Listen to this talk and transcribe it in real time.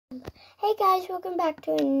Hey guys, welcome back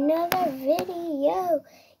to another video.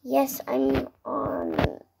 Yes, I'm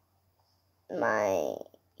on my,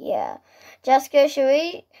 Jessica,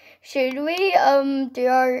 should we do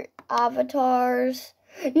our avatars?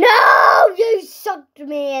 No, you sucked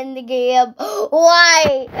me in the game.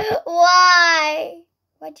 Why? Why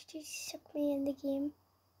did you suck me in the game?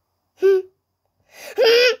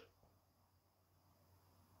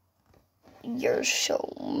 You're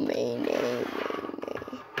so mean.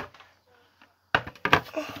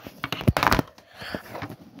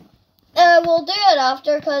 We'll do it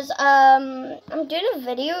after, because I'm doing a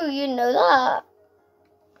video, you know that.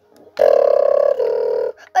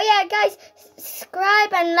 Oh yeah, guys,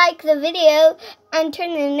 subscribe and like the video and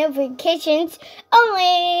turn the notifications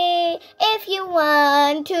only if you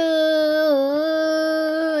want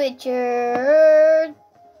to. It's your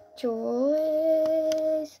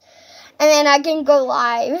choice. And then I can go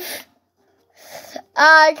live.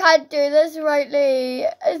 I can't do this rightly.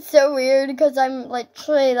 It's so weird because I'm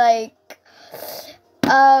literally like,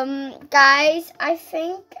 guys, I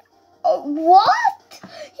think, what?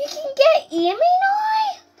 You can get Amy now?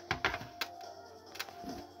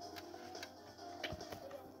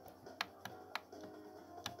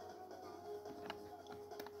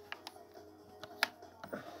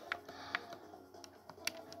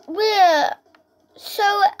 Wait, so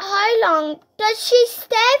how long? Does she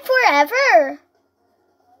stay forever?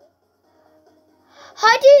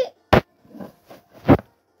 How do you...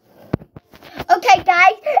 Okay,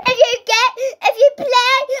 guys, if you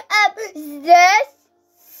play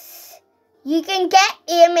this, you can get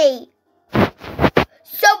Amy.